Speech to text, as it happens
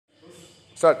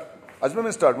Start.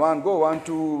 Ajma start. 1, go. 1,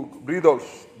 2. Breathe out.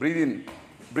 Breathe in.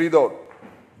 Breathe out.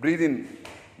 Breathe in.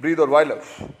 Breathe out. While up.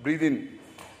 Breathe in.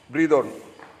 Breathe out.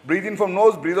 Breathe in from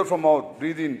nose. Breathe out from mouth.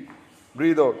 Breathe in.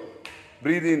 Breathe out.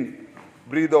 Breathe in.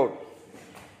 Breathe out.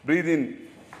 Breathe in.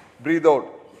 Breathe out.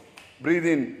 Breathe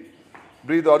in.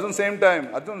 Breathe out. Arjun, same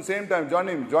time. Arjun, same time. Join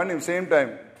him. Join him. Same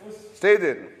time. Stay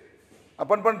there.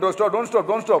 Up and don't stop. Don't stop.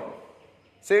 Don't stop.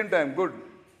 Same time. Good.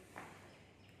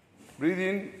 Breathe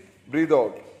in. Breathe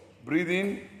out. Breathe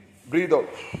in. Breathe out.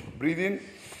 Breathe in.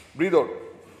 Breathe out.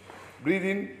 Breathe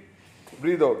in.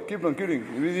 Breathe out. Keep on. Keep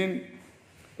on. Breathe in.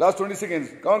 Last 20 seconds.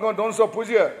 Come on. Come on. Don't stop. Push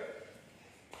here.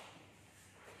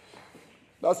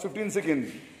 Last 15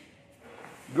 seconds.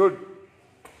 Good.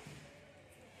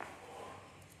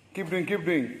 Keep doing. Keep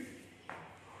doing.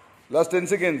 Last 10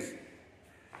 seconds.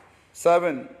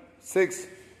 7, 6,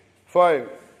 5,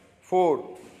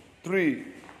 4, 3,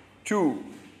 2,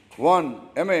 1.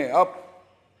 MA up.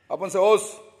 Up and say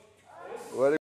os. Very